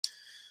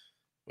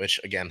which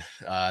again,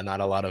 not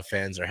a lot of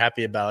fans are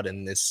happy about.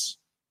 And this,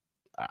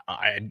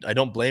 I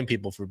don't blame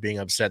people for being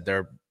upset.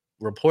 They're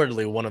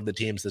reportedly one of the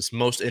teams that's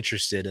most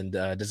interested in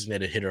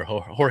designated hitter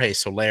Jorge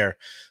Soler.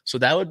 So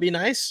that would be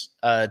nice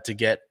to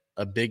get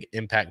a big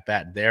impact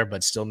bat there,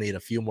 but still need a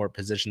few more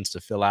positions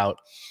to fill out.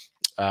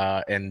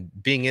 And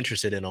being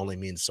interested in only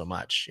means so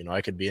much. You know,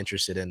 I could be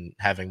interested in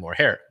having more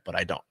hair, but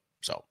I don't.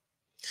 So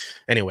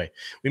anyway,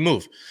 we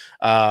move.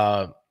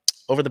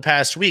 Over the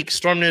past week,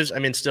 Storm news, I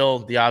mean, still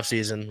the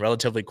offseason,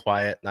 relatively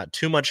quiet, not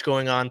too much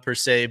going on per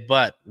se,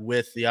 but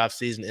with the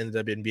offseason in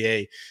the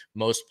WNBA,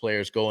 most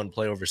players go and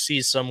play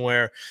overseas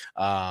somewhere.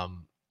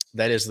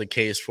 That is the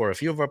case for a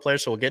few of our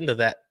players, so we'll get into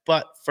that.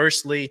 But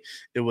firstly,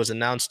 it was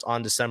announced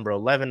on December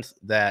 11th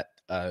that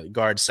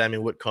guard Sammy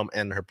Whitcomb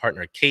and her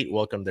partner Kate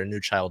welcomed their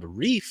new child,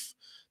 Reef,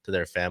 to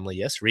their family.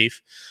 Yes,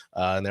 Reef.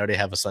 And they already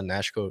have a son,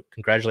 Nash.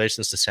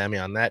 Congratulations to Sammy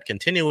on that.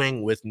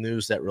 Continuing with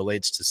news that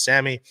relates to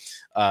Sammy,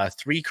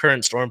 3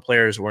 current Storm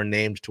players were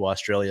named to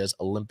Australia's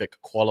Olympic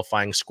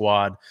qualifying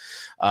squad.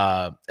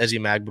 Ezi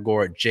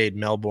Magbagor, Jade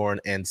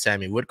Melbourne, and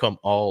Sammy Whitcomb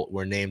all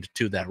were named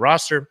to that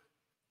roster.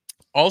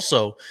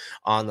 Also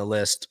on the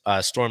list,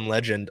 Storm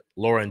legend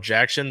Lauren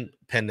Jackson,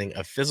 pending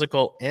a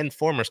physical, and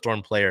former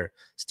Storm player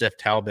Steph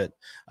Talbot,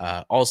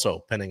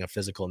 also pending a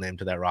physical, named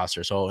to that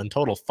roster. So in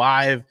total,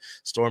 5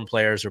 Storm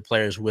players or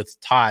players with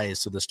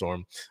ties to the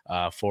Storm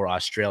for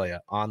Australia.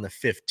 On the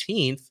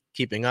 15th,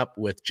 keeping up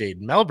with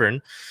Jade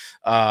Melbourne,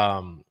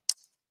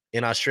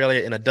 in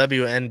Australia, in a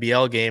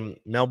WNBL game,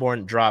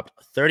 Melbourne dropped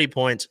 30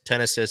 points, 10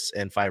 assists,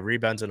 and 5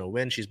 rebounds in a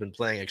win. She's been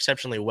playing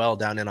exceptionally well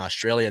down in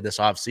Australia this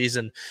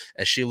offseason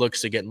as she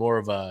looks to get more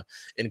of a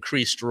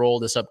increased role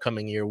this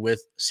upcoming year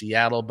with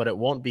Seattle. But it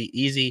won't be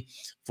easy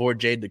for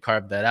Jade to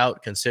carve that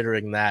out,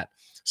 considering that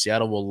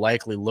Seattle will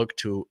likely look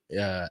to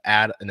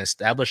add an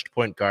established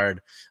point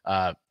guard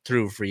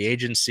through free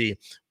agency,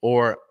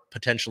 or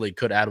potentially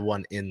could add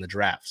one in the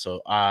draft. So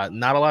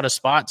not a lot of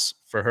spots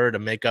for her to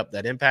make up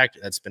that impact.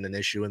 That's been an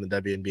issue in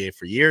the WNBA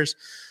for years.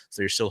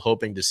 So you're still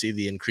hoping to see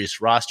the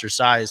increased roster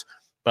size.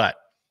 But,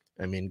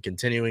 I mean,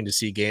 continuing to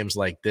see games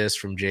like this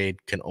from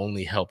Jade can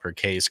only help her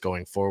case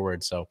going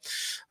forward. So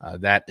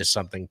that is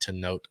something to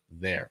note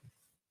there.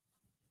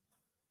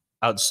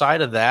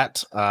 Outside of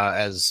that,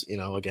 as you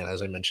know, again,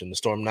 as I mentioned, the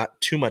Storm,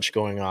 not too much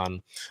going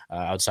on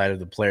outside of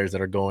the players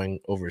that are going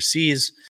overseas.